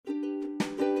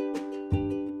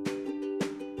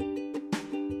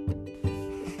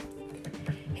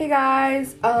Hey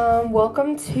guys,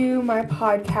 welcome to my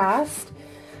podcast.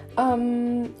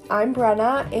 I'm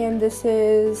Brenna and this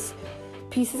is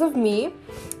Pieces of Me.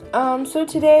 So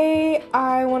today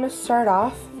I want to start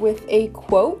off with a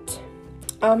quote.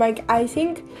 I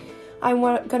think I'm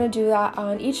gonna do that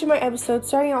on each of my episodes,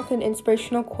 starting off with an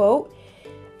inspirational quote.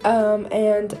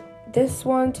 And this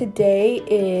one today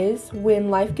is, when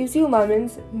life gives you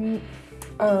lemons,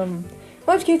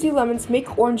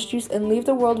 make orange juice and leave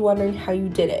the world wondering how you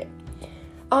did it.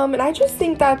 And I just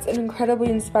think that's an incredibly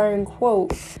inspiring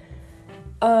quote,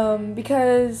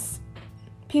 because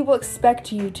people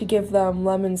expect you to give them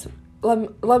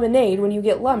lemonade when you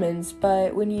get lemons,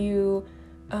 but when you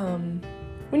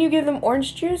give them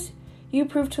orange juice, you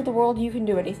prove to the world you can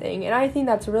do anything. And I think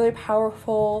that's a really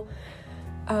powerful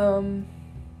quote,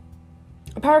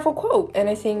 and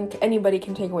I think anybody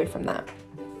can take away from that.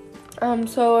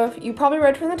 So if you probably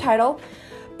read from the title,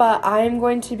 but I'm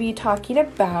going to be talking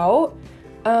about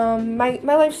my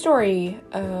life story,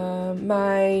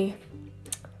 my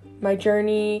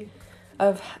journey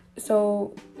of,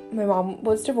 so my mom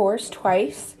was divorced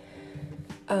twice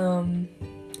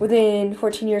within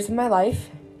 14 years of my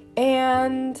life,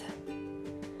 and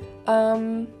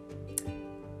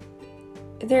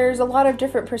there's a lot of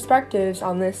different perspectives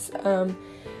on this.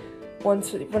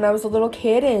 Once when I was a little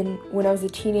kid and when I was a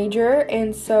teenager,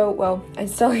 and so, well, I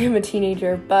still am a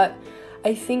teenager, but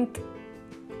I think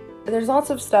there's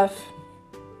lots of stuff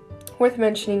worth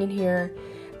mentioning in here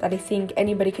that I think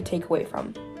anybody could take away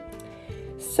from.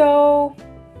 So,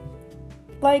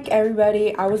 like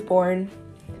everybody, I was born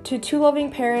to two loving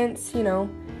parents,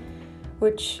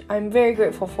 which I'm very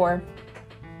grateful for,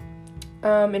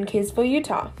 in Kaysville,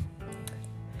 Utah.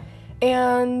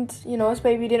 And, this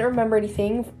baby didn't remember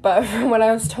anything, but from what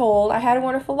I was told, I had a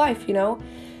wonderful life, It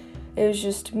was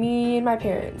just me and my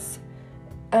parents.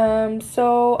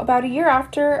 So about a year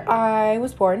after I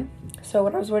was born, so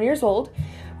when I was 1 year old,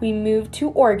 we moved to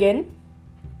Oregon,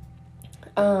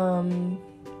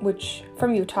 which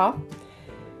from Utah.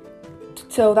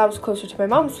 So that was closer to my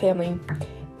mom's family.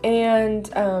 And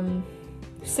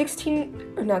 6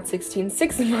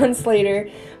 months later,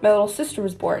 my little sister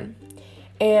was born.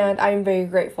 And I'm very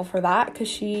grateful for that, because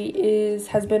she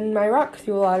has been my rock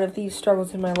through a lot of these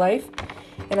struggles in my life,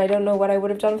 and I don't know what I would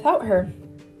have done without her.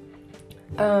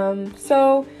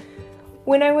 So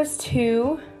when I was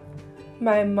 2,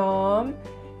 my mom,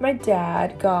 my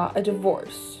dad got a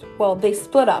divorce. Well, they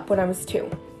split up when I was 2.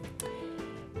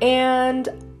 And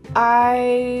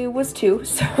I was 2,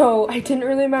 so I didn't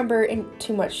really remember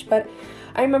too much, but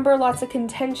I remember lots of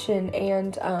contention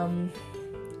and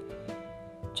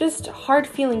just hard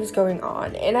feelings going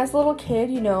on. And as a little kid,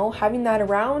 having that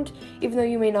around, even though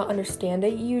you may not understand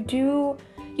it, you do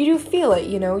feel it,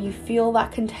 you feel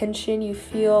that contention, you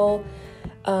feel,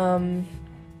 not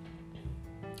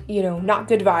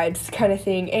good vibes kind of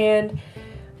thing. And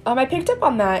I picked up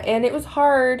on that, and it was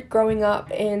hard growing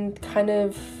up and kind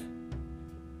of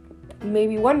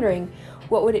maybe wondering,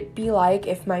 what would it be like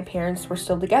if my parents were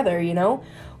still together,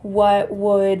 What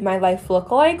would my life look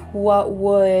like? What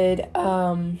would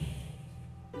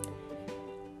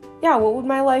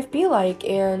my life be like?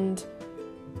 And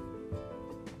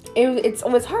it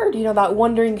was hard, that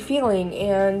wondering feeling.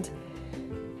 And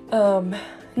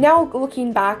now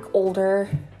looking back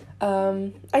older,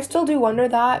 I still do wonder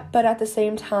that, but at the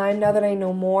same time, now that I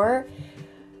know more,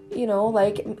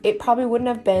 it probably wouldn't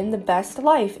have been the best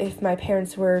life if my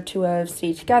parents were to have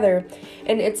stayed together.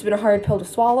 And it's been a hard pill to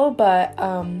swallow, but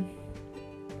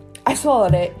I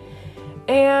swallowed it.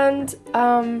 And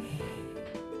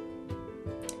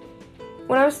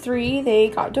when I was 3, they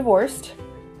got divorced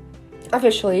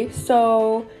officially.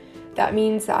 So that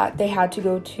means that they had to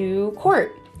go to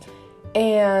court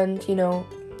and,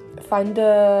 find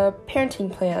a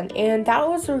parenting plan. And that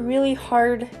was a really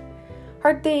hard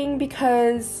thing,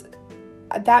 because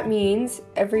that means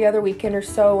every other weekend or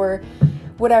so, or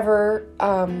whatever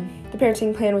the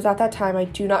parenting plan was at that time, I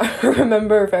do not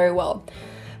remember very well.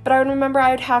 But I would remember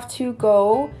I would have to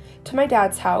go to my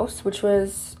dad's house, which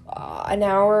was an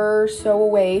hour or so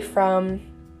away from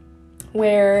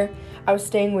where I was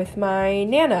staying with my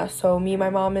Nana. So me,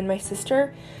 my mom, and my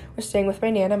sister were staying with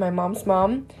my Nana, my mom's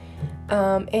mom,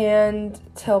 and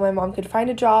till my mom could find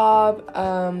a job,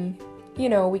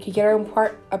 we could get our own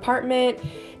apartment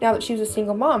now that she was a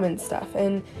single mom and stuff.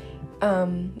 And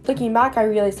looking back, I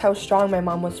realized how strong my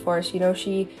mom was for us.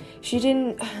 She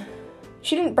didn't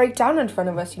break down in front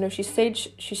of us. She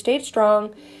stayed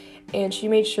strong, and she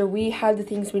made sure we had the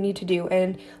things we need to do.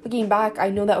 And looking back, I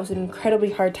know that was an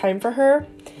incredibly hard time for her.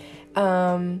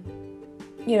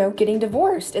 getting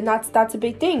divorced, and that's a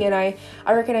big thing. And I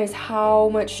recognize how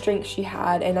much strength she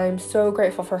had, and I'm so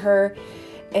grateful for her.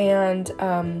 And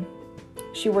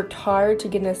she worked hard to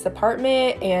get in this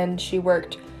apartment, and she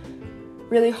worked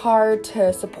really hard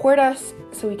to support us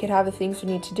so we could have the things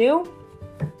we need to do.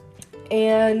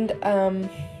 And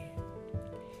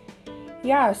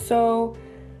so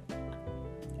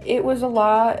it was a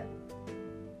lot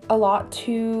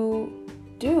to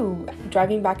do,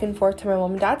 driving back and forth to my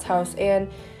mom and dad's house. And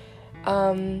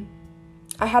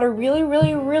I had a really,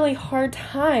 really, really hard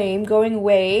time going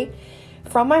away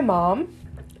from my mom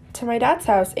to my dad's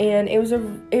house, and it was a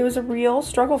real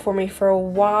struggle for me for a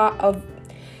while,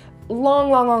 a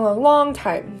long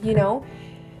time,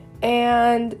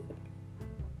 and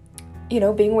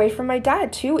being away from my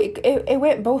dad too, it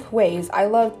went both ways. I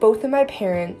loved both of my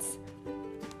parents.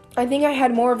 I think I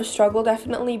had more of a struggle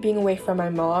definitely being away from my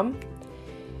mom.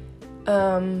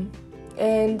 And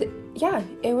yeah,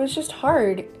 it was just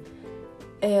hard,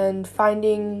 and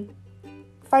finding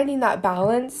that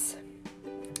balance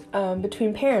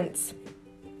between parents.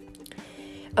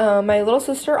 My little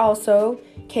sister also,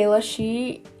 Kayla,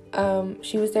 she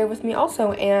was there with me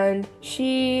also, and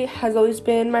she has always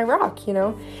been my rock.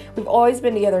 We've always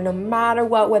been together no matter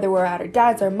what, whether we're at our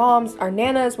dad's, our mom's, our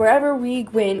nana's, wherever we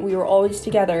went, we were always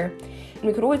together, and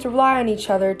we could always rely on each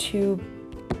other to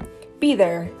be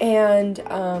there. And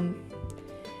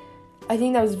I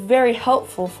think that was very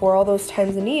helpful for all those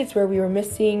times and needs where we were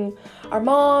missing our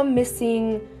mom,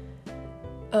 missing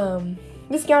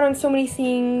out on so many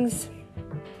things,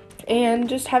 and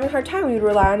just having a hard time. We would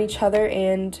rely on each other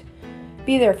and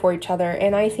be there for each other.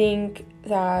 And I think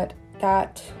that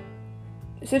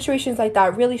situations like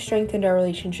that really strengthened our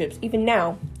relationships, even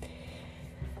now.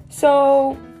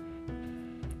 So,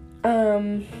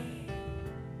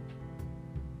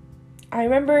 I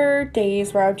remember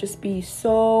days where I would just be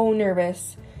so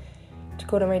nervous to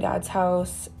go to my dad's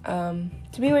house, to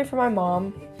be away from my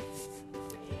mom.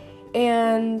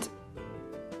 And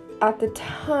at the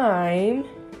time,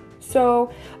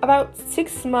 so about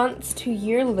 6 months to a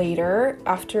year later,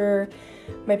 after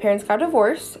my parents got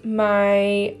divorced,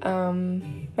 my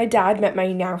dad met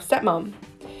my now stepmom.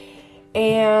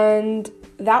 And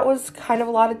that was kind of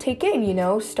a lot to take in,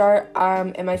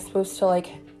 am I supposed to,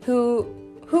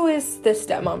 who is this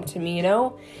stepmom to me,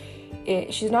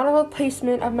 She's not a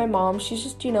replacement of my mom. She's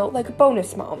just, like a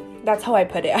bonus mom. That's how I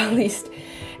put it, at least.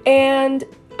 And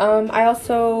I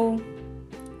also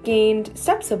gained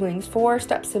 4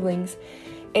 step-siblings,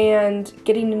 and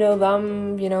getting to know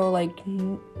them,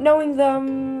 knowing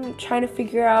them, trying to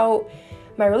figure out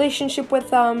my relationship with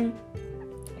them,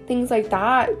 things like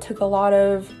that took a lot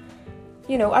of,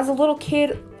 as a little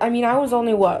kid, I was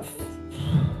only,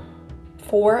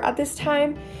 4 at this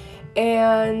time,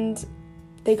 and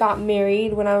they got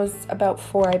married when I was about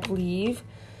 4, I believe.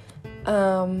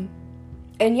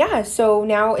 And yeah, so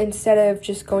now instead of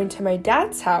just going to my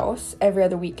dad's house every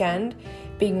other weekend,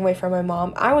 being away from my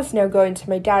mom, I was now going to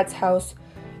my dad's house.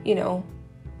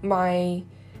 My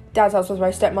dad's house was my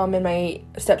stepmom and my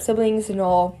step-siblings and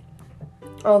all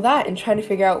that, and trying to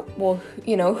figure out,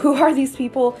 who are these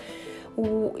people?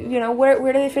 Where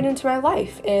do they fit into my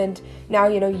life? And now,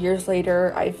 years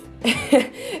later, I've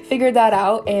figured that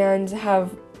out and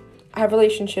have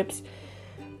relationships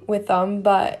with them.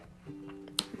 But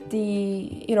as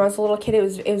a little kid, it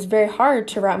was very hard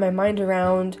to wrap my mind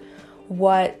around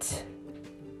what,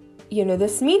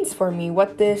 this means for me,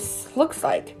 what this looks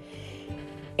like.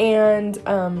 And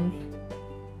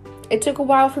it took a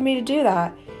while for me to do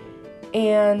that.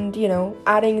 And,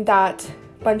 adding that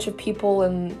bunch of people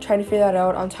and trying to figure that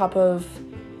out on top of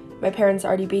my parents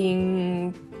already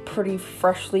being pretty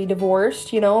freshly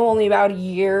divorced, only about a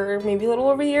year, maybe a little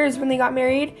over a year is when they got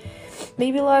married.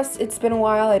 Maybe less. It's been a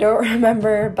while. I don't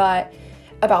remember, but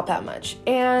about that much.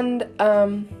 And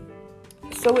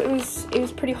so it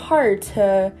was pretty hard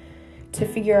to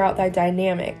figure out that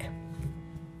dynamic.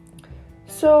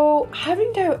 So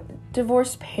having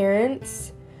divorced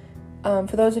parents,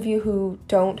 for those of you who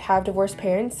don't have divorced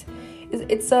parents,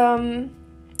 it's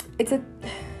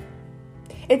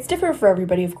different for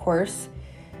everybody, of course.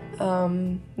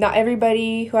 Not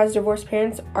everybody who has divorced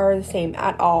parents are the same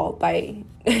at all.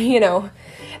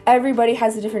 Everybody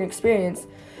has a different experience.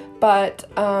 But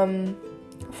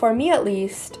for me, at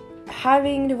least,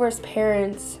 having divorced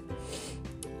parents,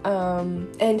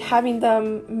 and having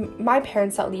them, my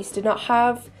parents at least, did not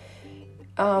have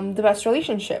the best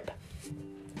relationship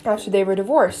after they were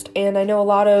divorced. And I know a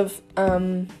lot of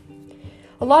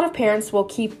parents will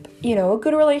keep, a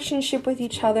good relationship with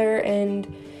each other and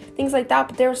things like that,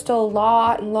 but there was still a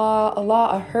lot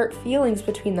of hurt feelings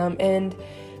between them. And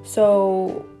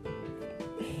so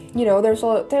there's a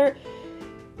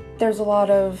lot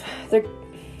of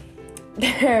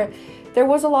there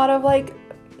was a lot of like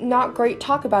not great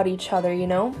talk about each other,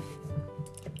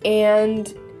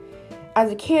 and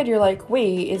as a kid you're like,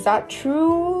 wait, is that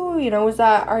true? Is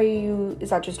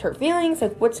that just hurt feelings?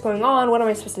 Like, what's going on? What am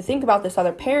I supposed to think about this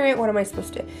other parent? What am I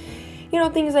supposed to,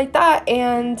 things like that.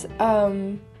 And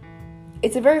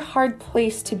it's a very hard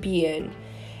place to be in,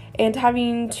 and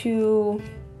having to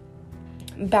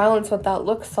balance what that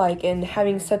looks like, and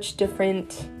having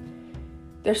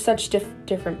there's such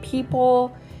different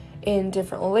people in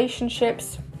different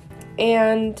relationships,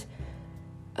 and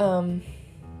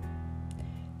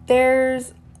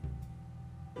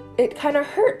it kind of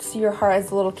hurts your heart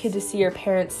as a little kid to see your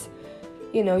parents,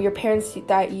 your parents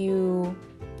that you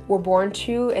were born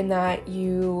to and that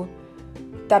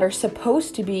are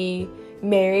supposed to be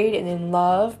married and in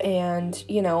love and,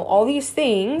 all these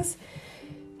things,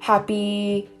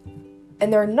 happy,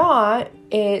 and they're not.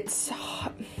 It's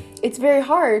very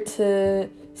hard to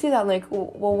see that, like,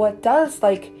 well, what does,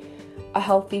 like, a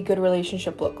healthy, good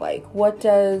relationship look like? What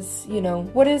does,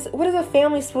 what is a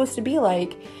family supposed to be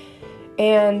like?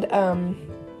 And,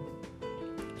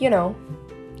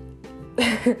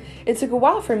 it took a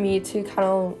while for me to kind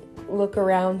of look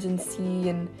around and see,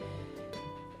 and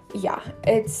yeah,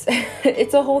 it's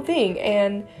a whole thing.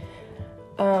 And,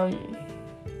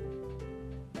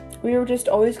 we were just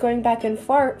always going back and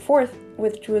forth,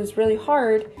 which was really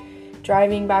hard,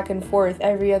 driving back and forth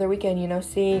every other weekend,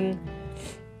 seeing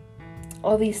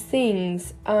all these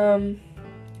things.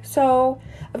 So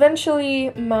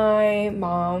eventually my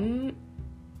mom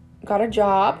got a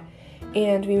job,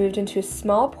 and we moved into a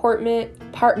small apartment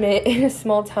in a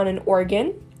small town in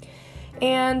Oregon.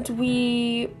 And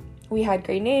we had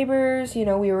great neighbors, we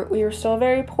were still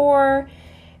very poor,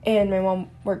 and my mom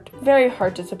worked very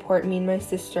hard to support me and my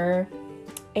sister.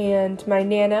 And my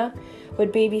Nana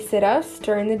would babysit us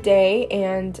during the day,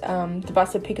 and the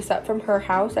bus would pick us up from her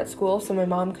house at school, so my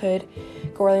mom could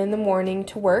go early in the morning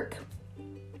to work,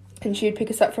 and she would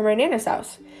pick us up from my Nana's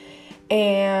house.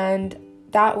 And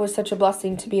that was such a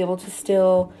blessing to be able to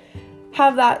still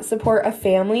have that support of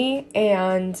family,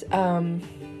 and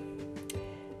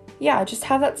just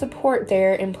have that support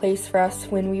there in place for us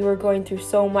when we were going through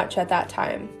so much at that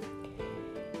time.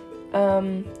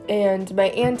 And my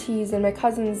aunties and my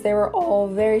cousins, they were all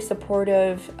very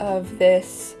supportive of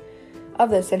this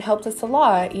and helped us a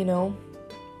lot,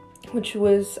 which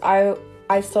was, I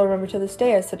still remember to this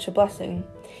day as such a blessing,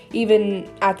 even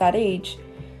at that age.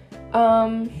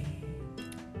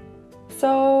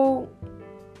 So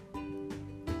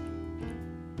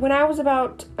when I was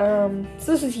about, so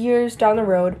this is years down the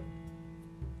road,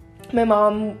 my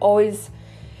mom always,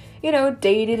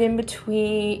 dated in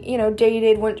between,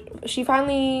 dated when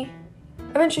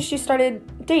eventually she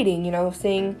started dating,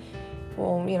 saying,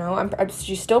 well,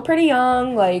 she's still pretty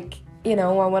young, like, I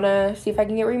want to see if I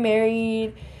can get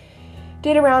remarried,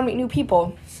 date around, meet new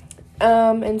people.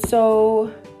 And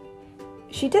so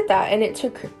she did that, and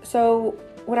so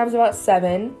when I was about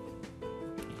 7,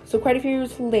 so quite a few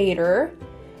years later,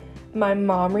 my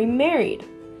mom remarried.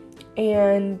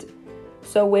 And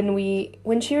so when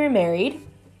she remarried,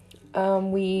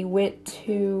 we moved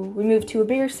to a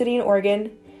bigger city in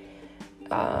Oregon.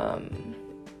 I'm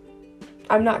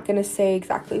not going to say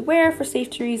exactly where for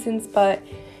safety reasons, but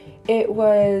it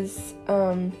was,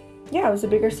 it was a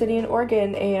bigger city in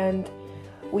Oregon, and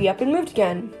we up and moved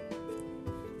again.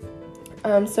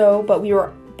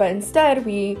 But instead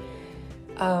we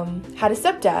had a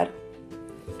stepdad,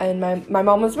 and my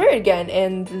mom was married again,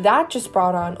 and that just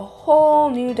brought on a whole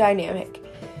new dynamic.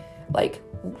 Like,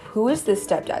 who is this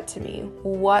stepdad to me?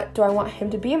 What do I want him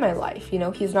to be in my life?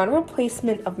 He's not a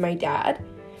replacement of my dad,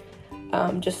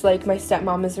 just like my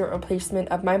stepmom isn't a replacement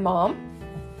of my mom.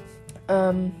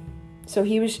 So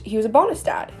he was a bonus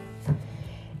dad.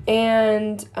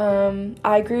 And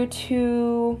I grew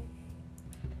to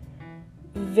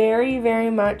very, very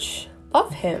much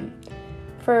love him.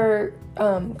 For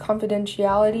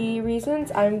confidentiality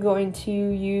reasons, I'm going to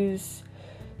use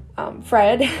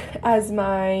Fred as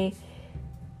my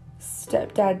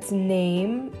stepdad's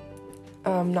name,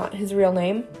 not his real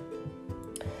name.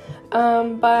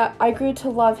 But I grew to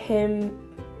love him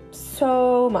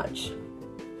so much.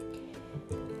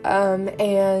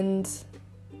 And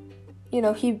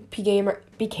he became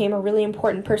a really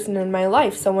important person in my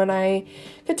life. Someone I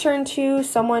could turn to,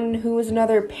 someone who was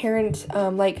another parent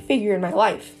like figure in my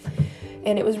life.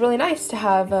 And it was really nice to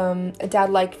have a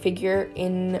dad-like figure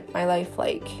in my life,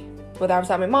 like whether I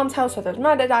was at my mom's house, whether I was at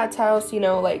my dad's house,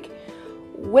 like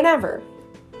whenever.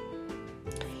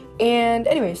 And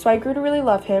anyway, so I grew to really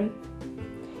love him.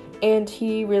 and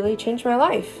he really changed my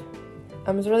life.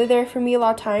 He was really there for me a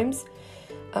lot of times.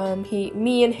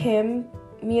 Me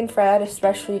and Fred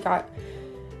especially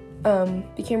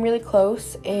became really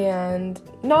close, and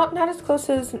not as close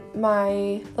as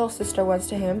my little sister was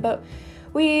to him, but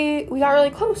we got really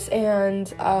close,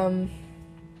 and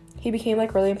he became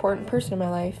like a really important person in my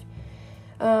life.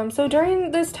 So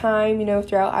during this time,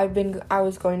 throughout I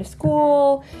was going to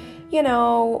school,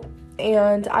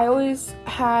 and I always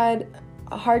had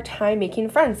a hard time making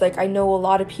friends. Like, I know a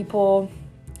lot of people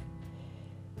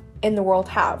in the world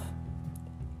have.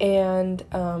 And,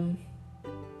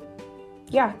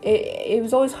 it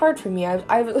was always hard for me.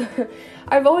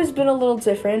 I've always been a little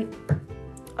different.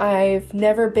 I've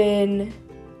never been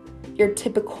your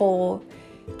typical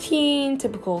teen,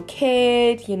 typical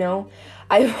kid,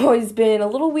 I've always been a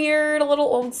little weird, a little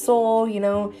old soul,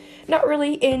 not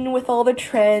really in with all the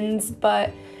trends,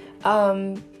 but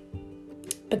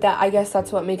that, I guess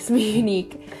that's what makes me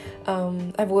unique.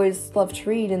 I've always loved to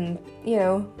read and,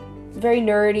 very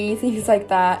nerdy, things like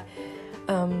that.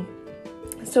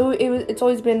 So it's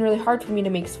always been really hard for me to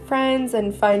make friends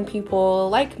and find people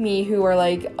like me who are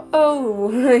like, oh,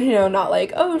 not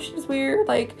like, oh, she's weird,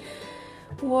 like,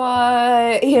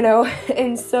 what,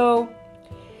 and so,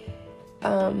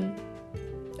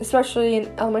 especially in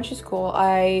elementary school,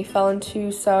 I fell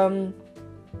into some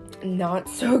not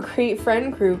so great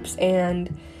friend groups,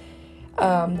 and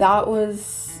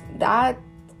that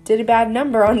did a bad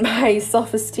number on my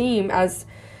self-esteem as,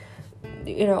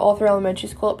 all through elementary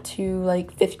school up to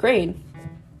like 5th grade.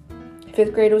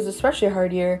 5th grade was especially a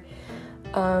hard year,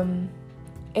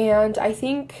 and I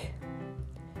think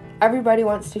everybody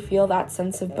wants to feel that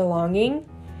sense of belonging,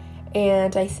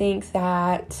 and I think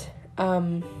that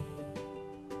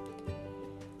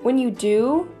when you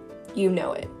do, you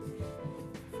know it.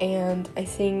 And I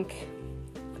think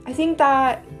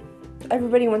that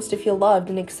everybody wants to feel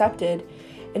loved and accepted.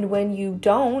 And when you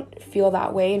don't feel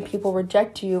that way and people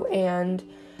reject you and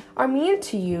are mean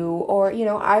to you, or,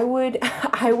 I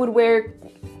would wear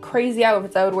crazy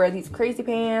outfits. I would wear these crazy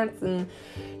pants and,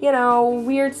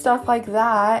 weird stuff like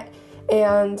that.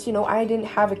 And, I didn't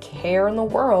have a care in the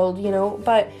world,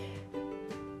 but,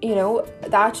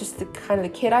 that's just the kind of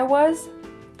the kid I was.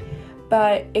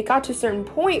 But it got to a certain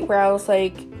point where I was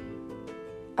like,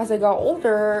 as I got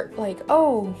older, like,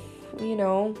 oh,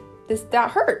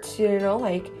 that hurts,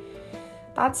 like,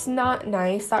 that's not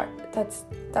nice,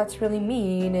 that's really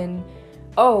mean, and,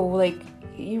 oh, like,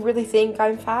 you really think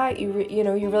I'm fat, you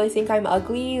really think I'm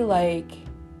ugly, like,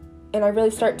 and I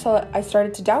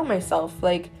started to doubt myself,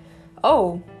 like,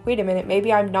 oh, wait a minute,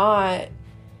 maybe I'm not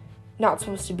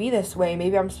supposed to be this way,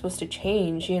 maybe I'm supposed to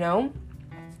change, and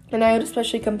I would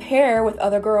especially compare with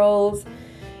other girls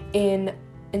in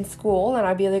school, and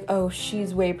I'd be like, oh,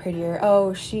 she's way prettier,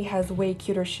 oh, she has way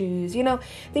cuter shoes,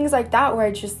 things like that, where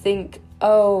I just think,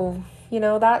 oh,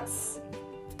 it's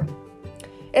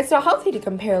not healthy to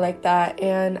compare like that.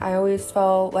 And I always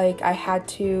felt like I had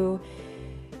to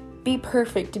be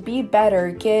perfect, to be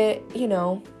better, I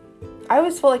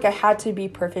always felt like I had to be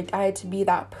perfect. I had to be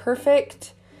that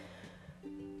perfect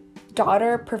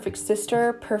daughter, perfect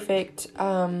sister, perfect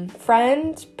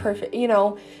friend, perfect,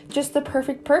 just the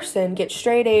perfect person, get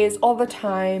straight A's all the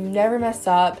time, never mess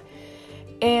up.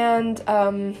 And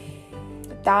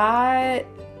that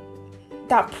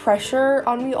pressure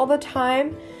on me all the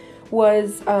time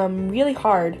was really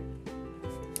hard.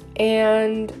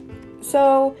 And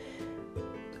so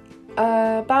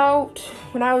about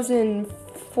when I was in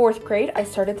 4th grade, I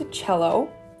started the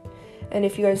cello. And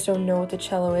if you guys don't know what the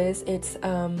cello is, it's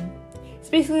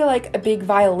basically like a big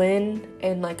violin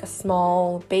and like a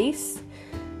small bass.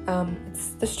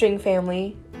 It's the string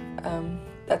family.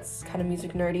 That's kind of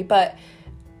music nerdy, but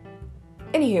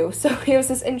anywho, so it was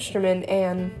this instrument,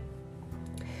 and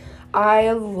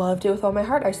I loved it with all my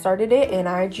heart. I started it, and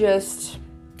I just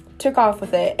took off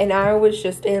with it, and I was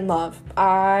just in love.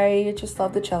 I just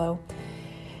love the cello.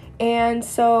 And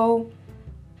so,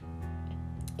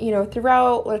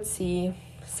 throughout, 2nd,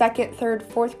 3rd,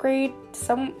 4th grade,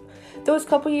 those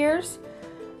couple years,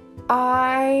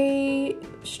 I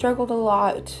struggled a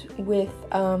lot with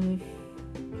my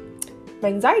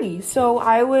anxiety. So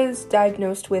I was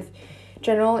diagnosed with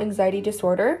general anxiety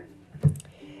disorder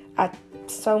at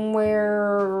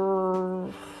somewhere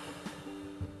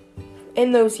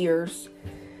in those years.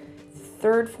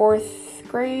 3rd, 4th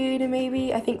grade,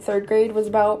 maybe. I think 3rd grade was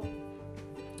about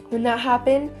when that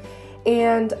happened.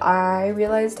 And I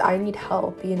realized I need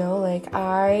help,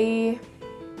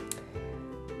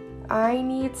 I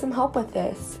need some help with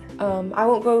this. I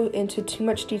won't go into too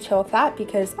much detail with that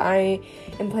because I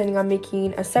am planning on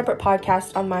making a separate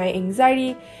podcast on my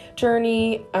anxiety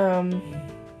journey.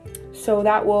 So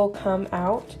that will come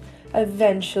out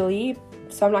eventually.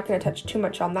 So I'm not going to touch too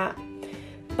much on that.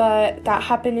 But that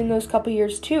happened in those couple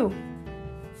years too.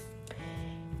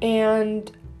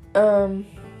 And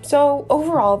so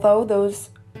overall though,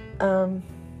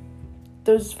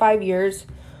 those 5 years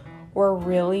were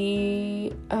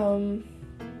really,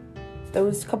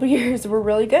 those couple years were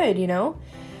really good, you know.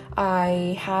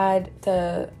 I had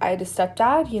a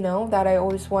stepdad, you know, that I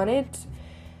always wanted,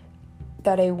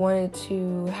 that I wanted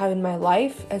to have in my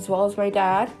life, as well as my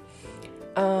dad.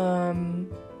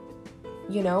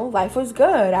 You know, life was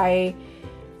good. I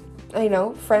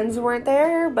know, friends weren't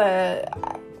there, but,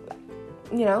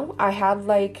 you know, I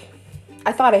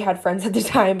thought I had friends at the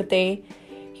time, but they,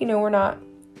 you know, were not.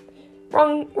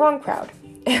 Wrong crowd.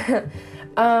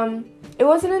 It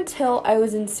wasn't until I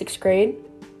was in 6th grade,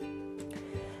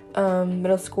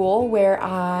 middle school, where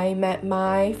I met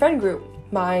my friend group,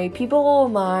 my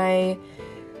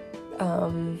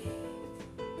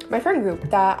friend group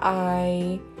that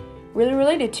I really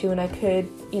related to, and I could,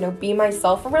 you know, be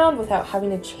myself around without having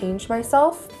to change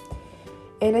myself.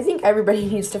 And I think everybody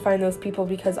needs to find those people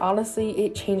because honestly,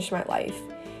 it changed my life.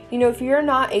 You know, if you're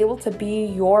not able to be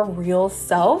your real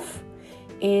self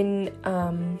in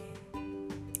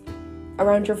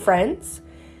around your friends,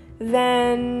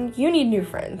 then you need new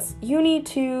friends. You need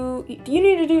to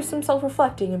do some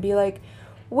self-reflecting and be like,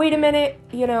 wait a minute,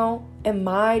 you know, am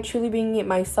I truly being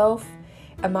myself?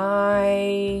 Am I,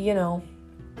 you know,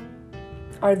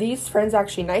 are these friends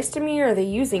actually nice to me, or are they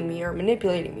using me or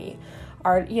manipulating me?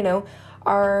 Am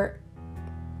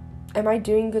I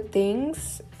doing good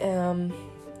things?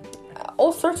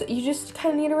 All sorts of, you just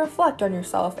kind of need to reflect on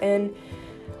yourself. And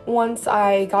once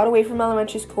I got away from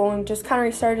elementary school and just kind of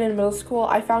restarted in middle school,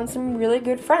 I found some really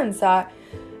good friends that,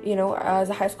 you know,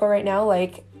 as a high school right now,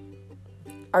 like,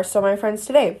 are still my friends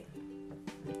today.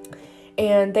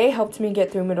 And they helped me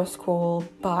get through middle school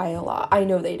by a lot. I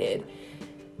know they did.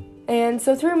 And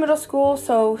so through middle school,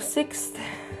 so 6th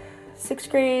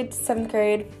grade, 7th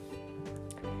grade,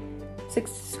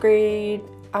 6th grade,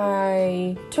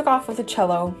 I took off with the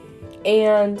cello,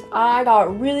 and I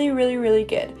got really, really, really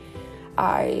good.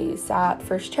 I sat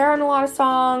first chair on a lot of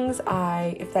songs.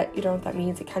 If that, you know what that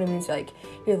means, it kind of means like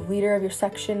you're the leader of your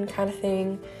section kind of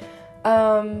thing.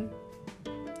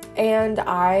 And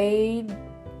I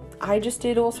just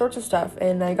did all sorts of stuff,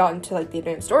 and I got into like the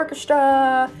advanced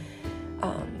orchestra,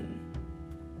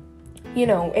 you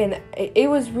know, and it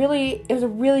was a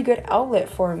really good outlet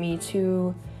for me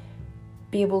to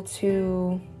be able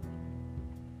to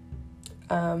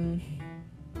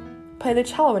play the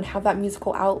cello and have that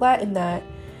musical outlet and that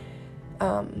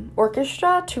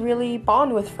orchestra to really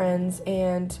bond with friends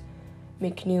and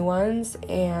make new ones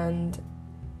and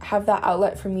have that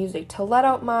outlet for music, to let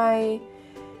out my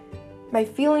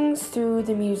feelings through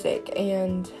the music.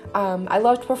 And I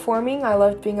loved performing. I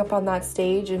loved being up on that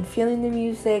stage and feeling the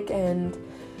music, and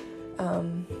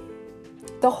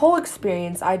the whole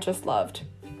experience I just loved.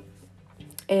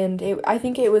 And I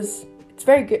think it's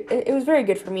very good. It was very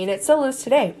good for me, and it still is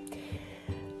today.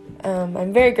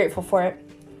 I'm very grateful for it.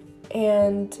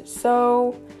 And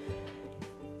so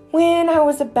when I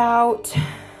was about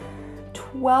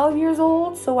 12 years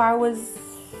old, so I was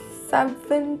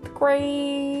 7th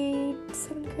grade,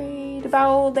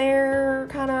 about there,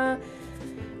 kind of,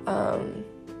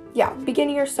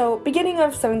 beginning of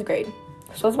 7th grade.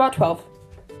 So I was about 12.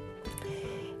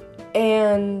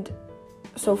 And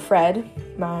so Fred,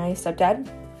 my stepdad,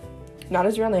 not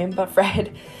his real name, but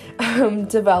Fred,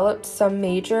 developed some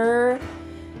major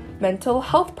mental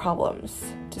health problems,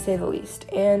 to say the least.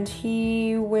 And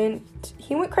he went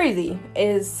crazy,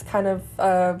 is kind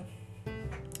of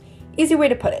easy way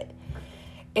to put it.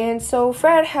 And so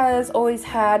Fred has always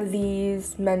had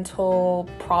these mental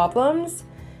problems.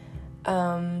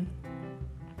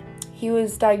 He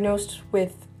was diagnosed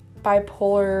with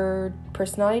bipolar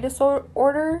personality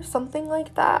disorder, something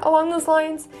like that, along those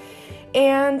lines.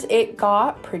 And it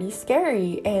got pretty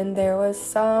scary, and there was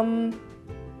some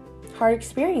hard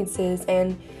experiences,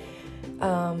 and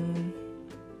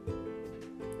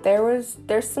there's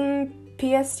some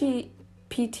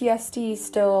PTSD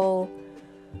still,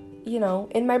 you know,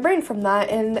 in my brain from that.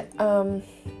 And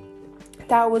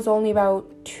that was only about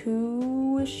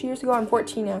 2-ish years ago. I'm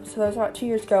 14 now, so that was about 2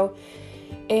 years ago.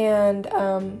 And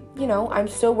you know, I'm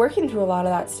still working through a lot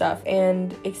of that stuff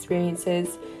and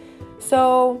experiences.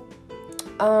 So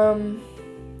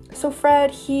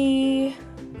Fred, he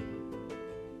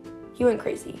went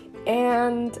crazy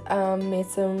and made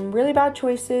some really bad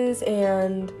choices,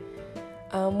 and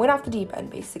went off the deep end,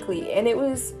 basically. And it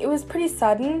was pretty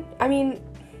sudden. I mean,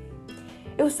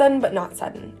 it was sudden, but not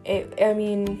sudden.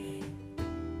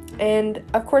 And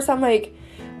of course, I'm like,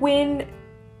 when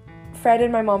Fred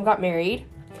and my mom got married,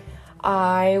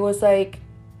 I was like,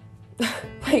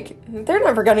 they're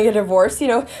never gonna get divorced,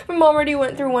 my mom already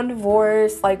went through one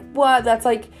divorce, what, that's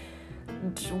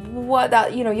what,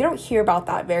 that, you don't hear about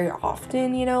that very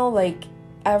often,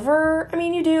 ever. I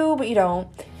mean, you do, but you don't.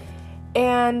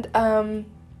 And, all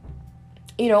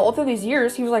through these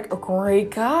years, he was, a great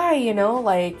guy,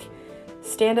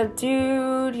 stand-up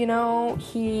dude,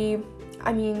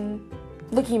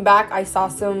 looking back, I saw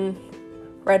some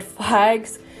red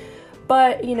flags,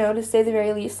 but, to say the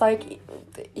very least,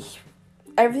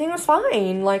 everything was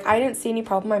fine. I didn't see any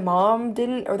problem. My mom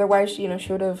didn't, otherwise, she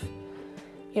would have,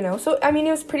 so, it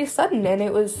was pretty sudden, and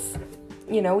it was,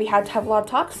 we had to have a lot of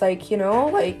talks, my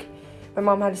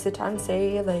mom had to sit down and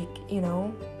say,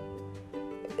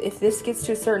 if this gets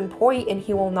to a certain point and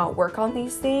he will not work on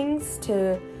these things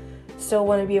to still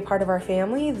want to be a part of our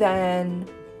family, then,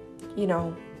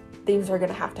 things are going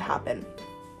to have to happen.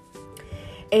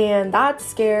 And that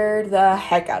scared the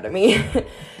heck out of me.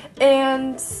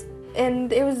 and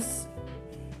it's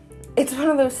one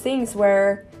of those things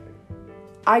where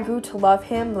I grew to love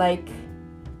him like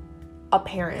a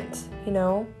parent,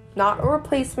 not a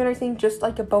replacement or anything, just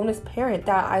like a bonus parent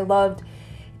that I loved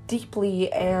deeply.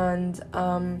 And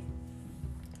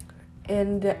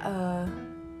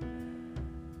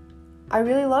I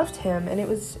really loved him, and it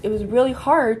was really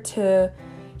hard to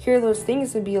hear those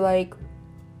things and be like,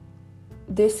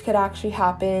 this could actually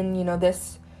happen,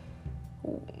 this,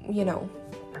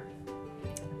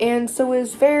 and so it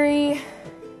was very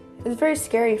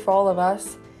scary for all of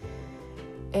us.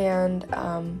 And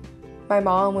my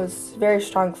mom was very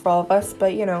strong for all of us,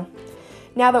 but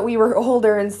now that we were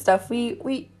older and stuff,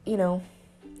 we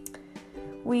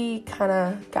kind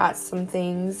of got some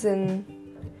things, and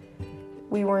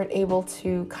we weren't able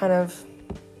to kind of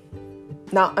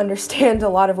not understand a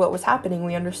lot of what was happening.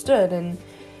 We understood, and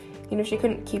she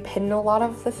couldn't keep hidden a lot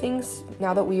of the things.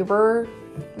 Now that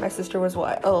my sister was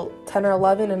 10 or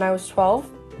 11, and I was 12.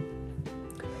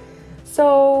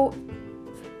 So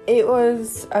it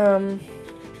was a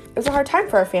hard time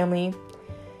for our family,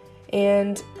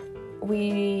 and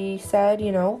we said,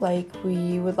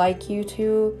 we would like you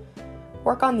to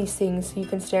work on these things so you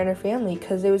can stay in our family,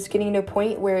 because it was getting to a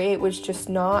point where it was just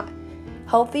not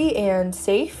healthy and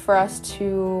safe for us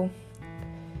to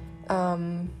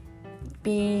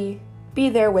be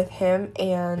there with him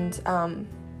and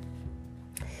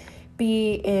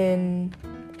be in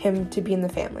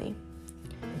the family.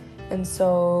 And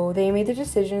so they made the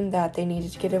decision that they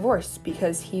needed to get divorced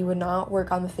because he would not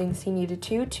work on the things he needed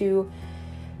to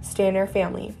stay in our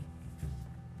family.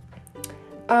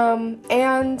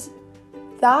 And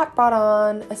that brought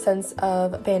on a sense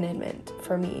of abandonment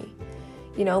for me.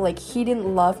 He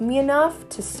didn't love me enough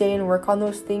to stay and work on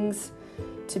those things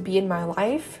to be in my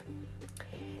life.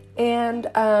 And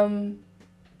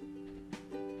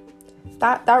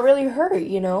that really hurt,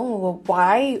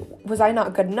 why was I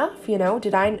not good enough?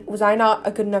 Was I not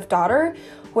a good enough daughter?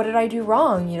 What did I do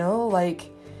wrong?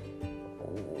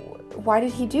 Why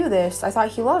did he do this? I thought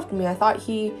he loved me. I thought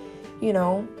he,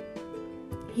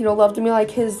 loved me like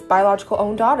his biological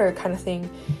own daughter kind of thing.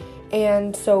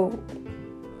 And so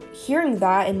hearing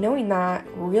that and knowing that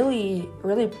really,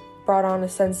 really brought on a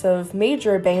sense of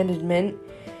major abandonment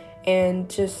and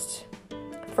just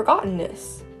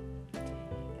forgottenness.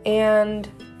 And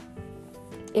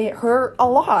it hurt a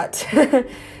lot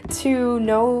to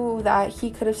know that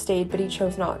he could have stayed, but he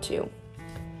chose not to.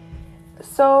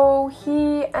 So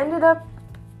he ended up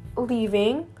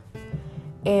leaving,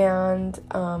 and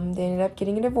they ended up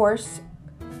getting a divorce.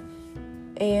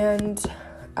 And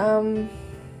that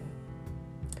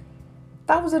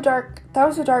was a dark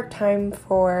time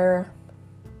for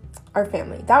our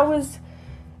family. That was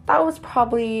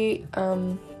probably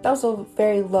that was a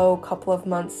very low couple of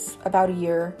months, about a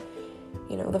year.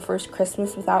 The first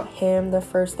Christmas without him, the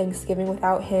first Thanksgiving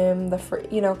without him,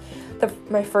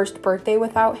 my first birthday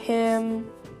without him.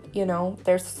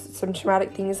 There's some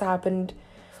traumatic things that happened.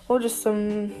 Well, just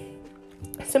some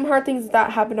hard things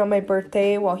that happened on my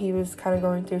birthday while he was kind of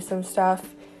going through some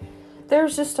stuff.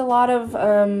 There's just a lot of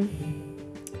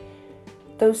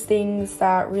those things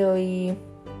that really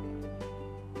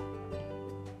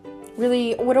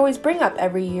would always bring up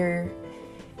every year,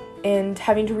 and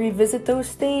having to revisit those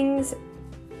things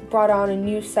brought on a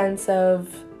new sense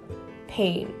of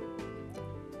pain.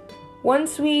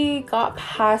 Once we got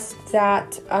past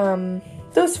that,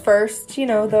 those first,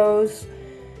 those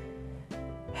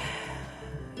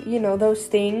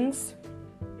things,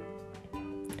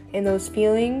 and those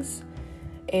feelings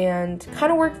and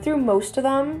kind of work through most of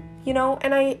them, you know.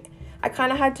 And I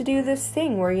kind of had to do this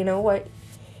thing where, you know what,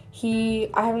 he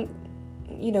was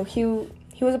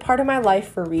a part of my life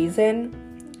for a reason.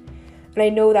 And I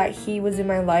know that he was in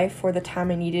my life for the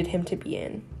time I needed him to be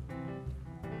in.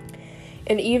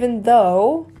 And even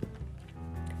though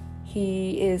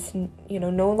he is,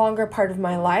 no longer part of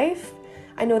my life,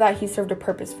 I know that he served a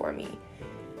purpose for me.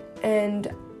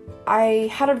 And I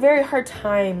had a very hard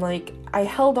time, like, I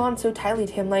held on so tightly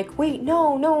to him, like, wait,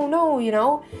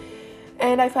 no,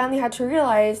 And I finally had to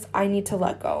realize I need to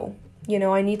let go.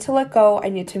 I need to let go. I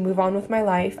need to move on with my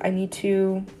life. I need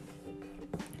to,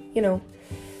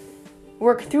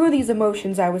 work through these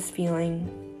emotions I was feeling.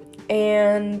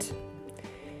 And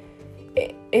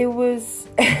it was,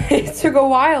 it took a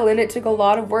while, and it took a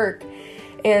lot of work.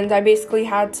 And I basically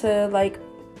had to,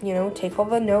 take all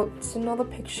the notes and all the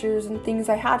pictures and things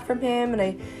I had from him, and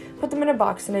I put them in a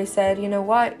box, and I said, you know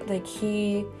what, like,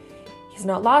 he's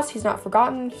not lost, he's not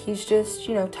forgotten, he's just,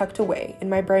 tucked away in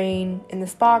my brain in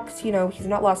this box. He's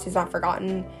not lost, he's not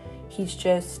forgotten, he's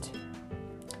just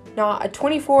not a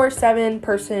 24/7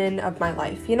 person of my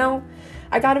life.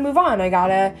 I gotta move on, I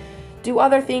gotta do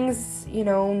other things,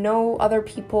 know other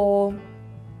people,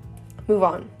 move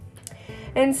on.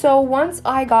 And so once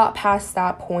I got past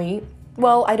that point,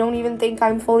 well, I don't even think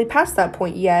I'm fully past that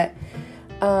point yet.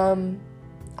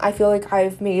 I feel like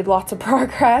I've made lots of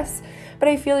progress, but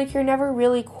I feel like you're never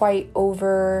really quite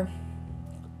over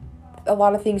a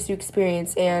lot of things you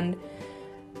experience. And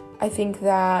I think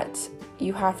that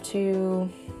you have to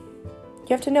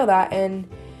know that and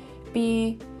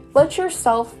let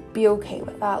yourself be okay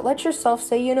with that. Let yourself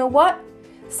say, you know what?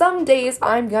 Some days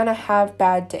I'm gonna have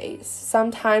bad days.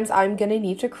 Sometimes I'm gonna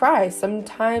need to cry.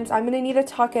 Sometimes I'm gonna need to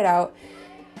talk it out.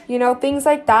 Things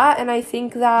like that. And I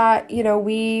think that,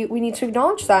 we need to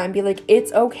acknowledge that and be like,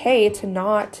 it's okay to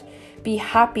not be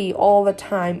happy all the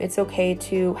time. It's okay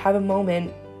to have a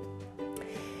moment.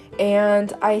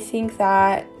 And I think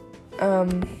that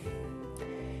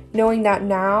knowing that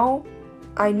now,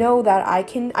 I know that I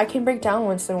can break down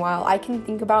once in a while. I can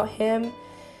think about him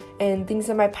and things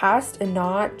in my past and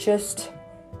not just,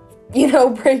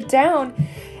 break down.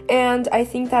 And I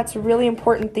think that's a really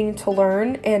important thing to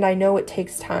learn. And I know it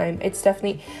takes time. It's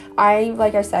definitely,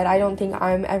 like I said, I don't think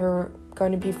I'm ever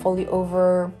going to be fully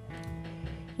over,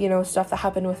 stuff that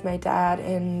happened with my dad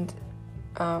and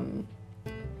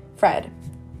Fred.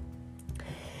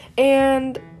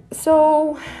 And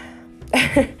so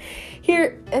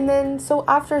so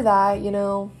after that,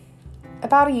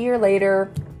 about a year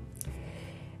later,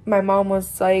 my mom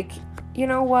was like, you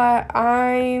know what,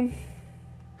 I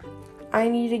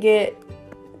need to get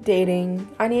dating.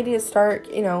 I need to start,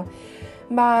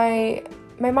 my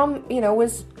mom,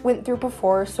 went through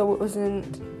before, so it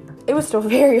was still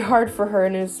very hard for her,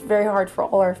 and it was very hard for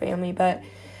all our family, but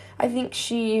I think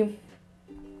she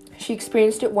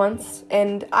experienced it once,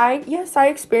 and I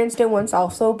experienced it once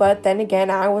also, but then again,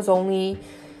 I was only,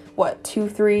 2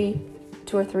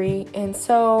 or 3, and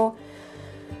so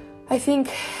I think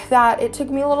that it took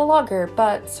me a little longer.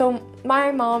 But so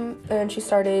my mom, and she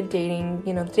started dating,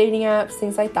 the dating apps,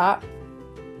 things like that,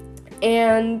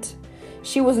 and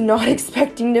she was not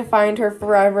expecting to find her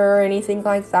forever or anything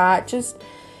like that. Just,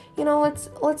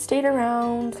 let's date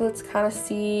around, let's kind of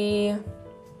see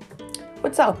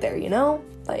what's out there,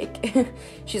 like,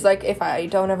 she's like, if I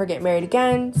don't ever get married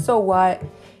again, so what?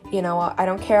 I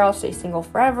don't care, I'll stay single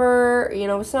forever.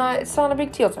 It's not a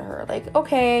big deal to her. Like,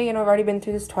 okay, I've already been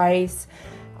through this twice,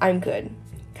 I'm good,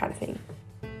 kind of thing.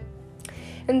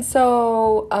 And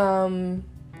so,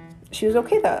 she was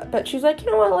okay with that, but she's like,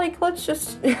 you know what, like, let's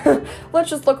just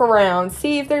look around,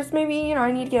 see if there's maybe,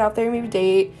 I need to get out there, maybe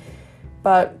date,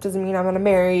 but doesn't mean I'm gonna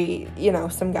marry,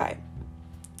 some guy.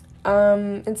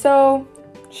 And so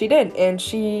she did, and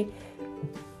she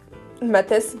met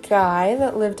this guy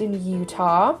that lived in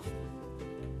Utah,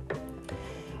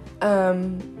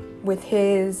 with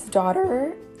his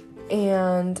daughter,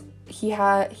 and he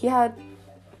has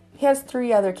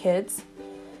 3 other kids.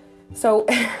 So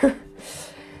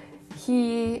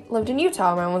he lived in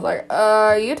Utah. My mom was like,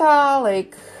 Utah,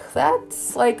 like,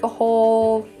 that's like a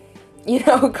whole,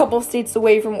 a couple states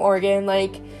away from Oregon,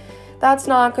 like, that's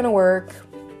not gonna work.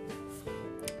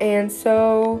 And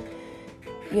so,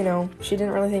 she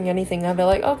didn't really think anything of it,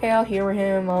 like, okay, I'll humor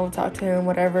him, I'll talk to him,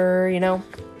 whatever,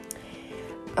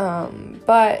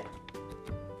 but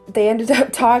they ended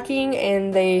up talking,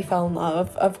 and they fell in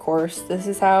love. Of course, this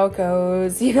is how it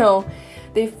goes,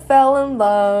 they fell in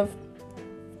love,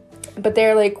 but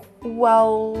they're like,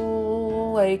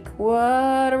 well, like,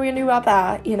 what are we gonna do about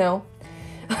that,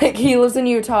 like, he lives in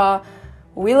Utah,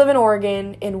 we live in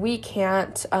Oregon and we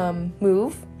can't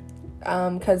move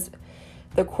because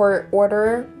the court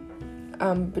order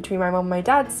between my mom and my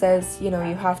dad says, you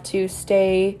have to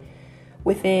stay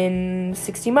within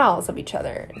 60 miles of each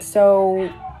other. So,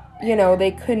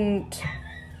 they couldn't...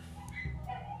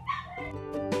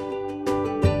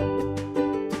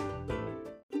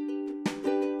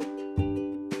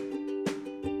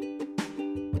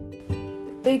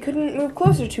 They couldn't move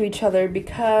closer to each other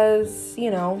because,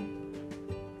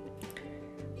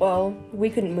 we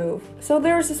couldn't move. So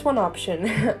there was this one option,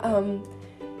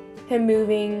 him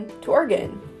moving to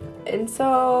Oregon. And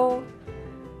so,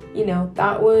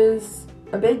 that was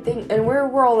a big thing. And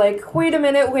we're all like, wait a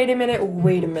minute.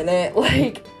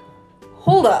 Like,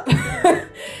 hold up.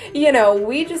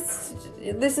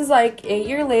 This is like a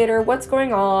year later. What's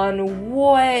going on?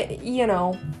 What,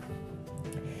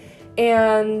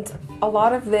 And a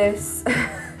lot of this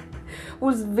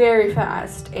was very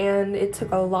fast, and it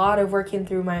took a lot of working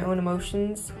through my own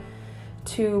emotions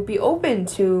to be open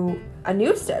to a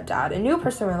new stepdad, a new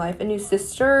person in my life, a new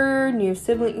sister, new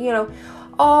sibling,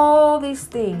 all these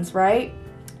things, right?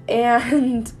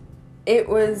 And it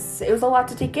was a lot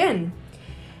to take in.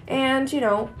 And,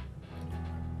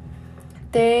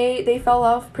 they fell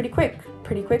off pretty quick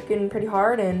and pretty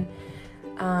hard, and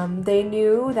they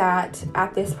knew that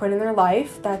at this point in their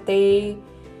life that they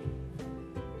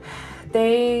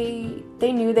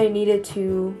knew they needed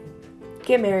to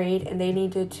get married and they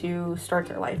needed to start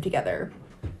their life together.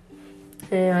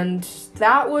 And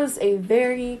that was a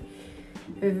very,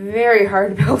 very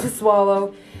hard pill to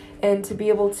swallow, and to be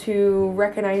able to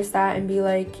recognize that and be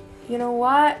like, you know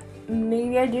what,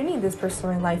 maybe I do need this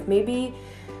person in my life. Maybe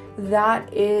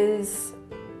this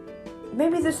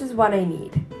is what I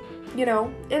need.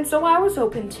 And so I was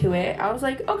open to it. I was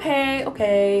like, okay,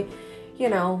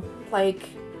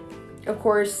 of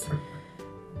course,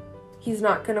 he's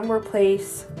not going to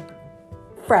replace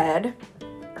Fred.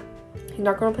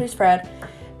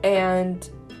 And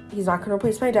he's not going to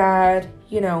replace my dad.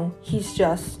 He's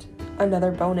just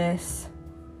another bonus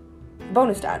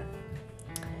dad.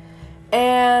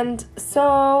 And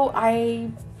so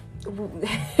it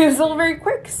was all very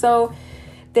quick. So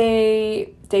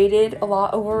they dated a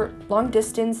lot over long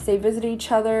distance. They visited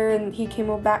each other, and he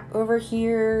came back over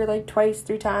here like 3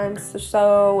 times or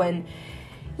so, and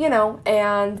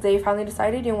and they finally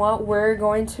decided, we're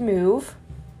going to move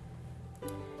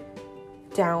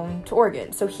down to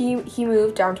Oregon. So he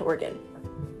moved down to Oregon,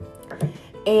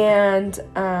 and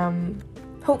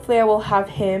hopefully I will have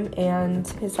him and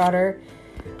his daughter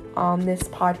on this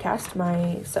podcast,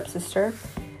 my stepsister.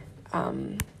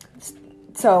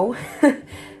 So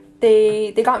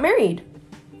they got married,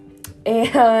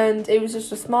 and it was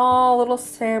just a small little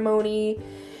ceremony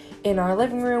in our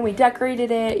living room. We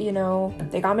decorated it,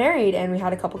 they got married, and we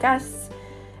had a couple guests,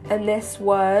 and this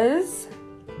was,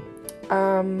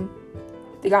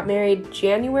 they got married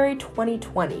January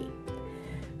 2020,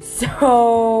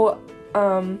 so,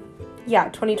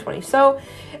 2020, so,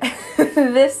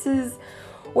 this is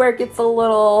where it gets a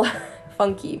little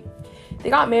funky. They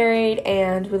got married,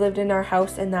 and we lived in our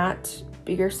house in that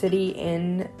bigger city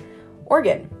in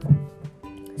Oregon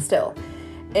still,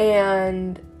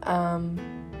 and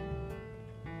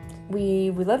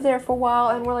we lived there for a while,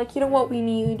 and we're like, we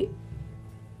need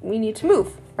to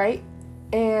move, right?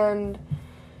 And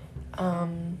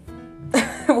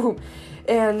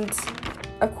and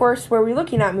of course where we're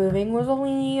looking at moving was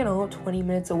only 20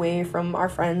 minutes away from our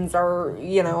friends, or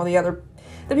the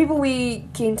people we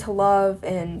came to love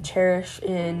and cherish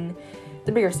in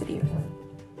the bigger city.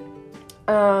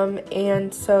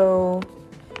 And so,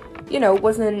 it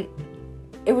wasn't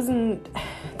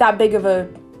that big of a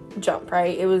jump,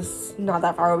 right? It was not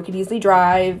that far. We could easily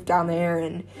drive down there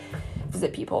and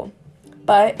visit people.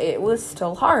 But it was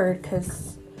still hard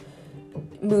because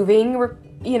moving,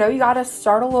 you gotta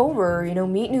start all over,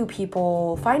 meet new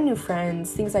people, find new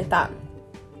friends, things like that.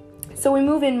 So we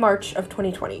moved in March of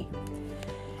 2020.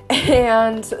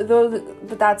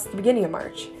 But that's the beginning of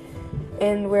March.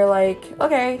 And we're like,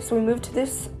 okay, so we moved to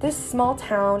this small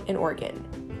town in Oregon.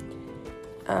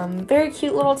 Very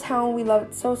cute little town. We love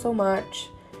it so much.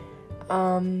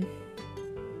 And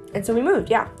so we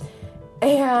moved, yeah.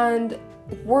 And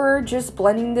we're just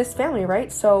blending this family,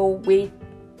 right? So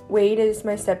Wade is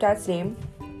my stepdad's name.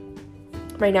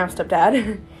 My now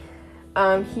stepdad.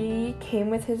 He came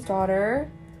with his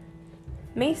daughter,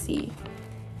 Macy,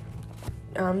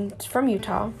 from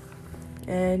Utah.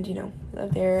 And,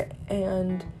 lived there.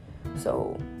 And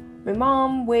so my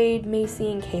mom, Wade,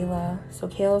 Macy, and Kayla. So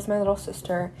Kayla's my little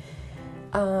sister.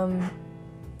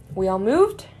 We all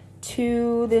moved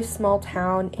to this small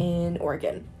town in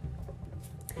Oregon.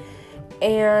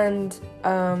 And,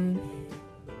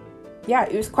 yeah,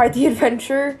 it was quite the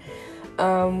adventure.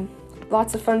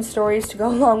 Lots of fun stories to go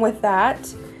along with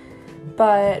that.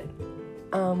 But,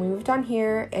 we moved on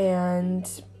here and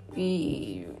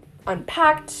we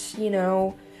unpacked,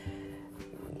 went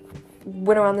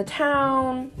around the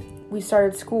town. We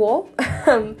started school.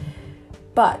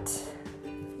 But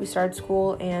we started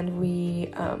school and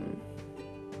we,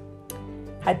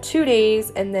 had 2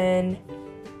 days and then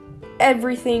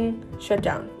everything shut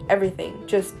down. Everything.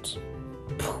 Just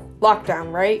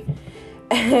lockdown, right?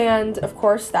 And of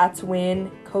course, that's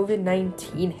when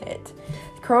COVID-19 hit.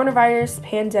 The coronavirus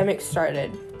pandemic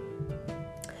started.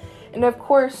 And of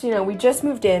course, we just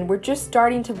moved in. We're just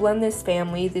starting to blend this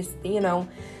family,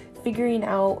 figuring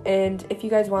out. And if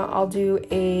you guys want, I'll do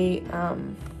a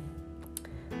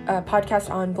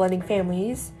podcast on blending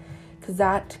families, because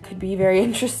that could be very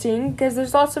interesting, because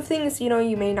there's lots of things,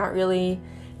 you may not really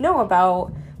know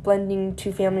about blending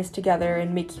two families together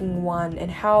and making one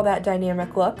and how that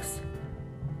dynamic looks.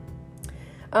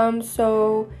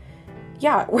 So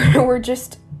yeah, we're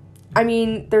just,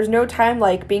 there's no time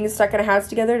like being stuck in a house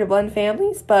together to blend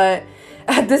families, but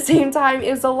at the same time,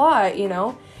 it was a lot,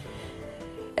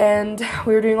 and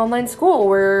we were doing online school.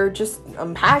 We're just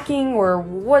unpacking, or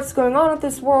what's going on with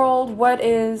this world, what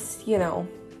is,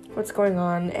 what's going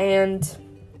on, and,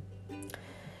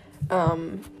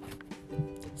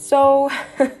 so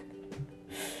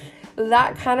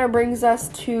that kind of brings us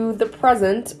to the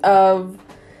present of,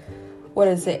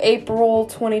 April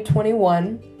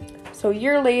 2021. So a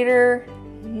year later,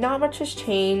 not much has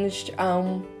changed.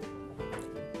 We're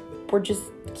just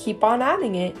keep on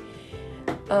adding it.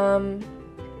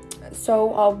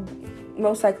 So I'll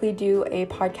most likely do a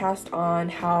podcast on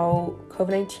how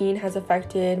COVID-19 has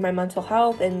affected my mental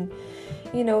health and,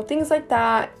 things like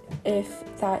that, if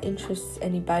that interests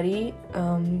anybody.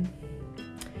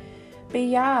 But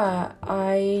yeah,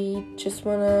 I just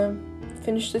want to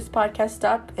finish this podcast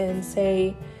up and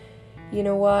say, you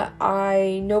know what,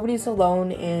 nobody's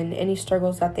alone in any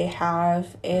struggles that they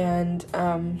have, and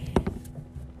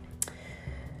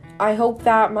I hope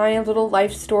that my little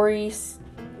life stories,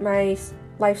 my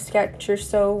life sketch or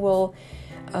so, will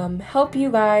help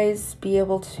you guys be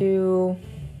able to,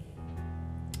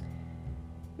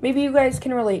 maybe you guys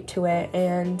can relate to it,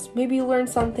 and maybe you learn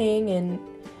something, and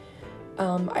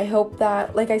I hope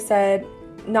that, like I said,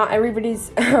 not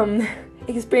everybody's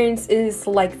experience is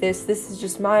like this. This is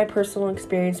just my personal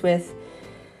experience with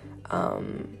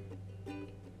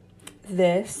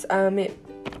this. We're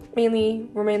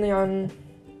mainly on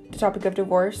the topic of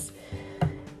divorce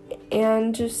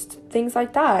and just things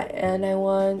like that. And I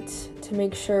want to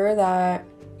make sure that,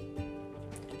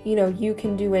 you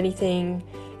can do anything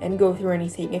and go through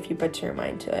anything if you put your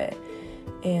mind to it.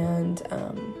 And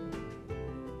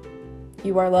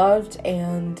you are loved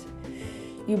and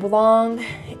you belong.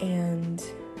 And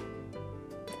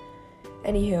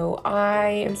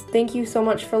anywho, thank you so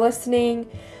much for listening.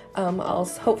 I'll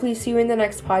hopefully see you in the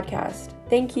next podcast.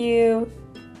 Thank you.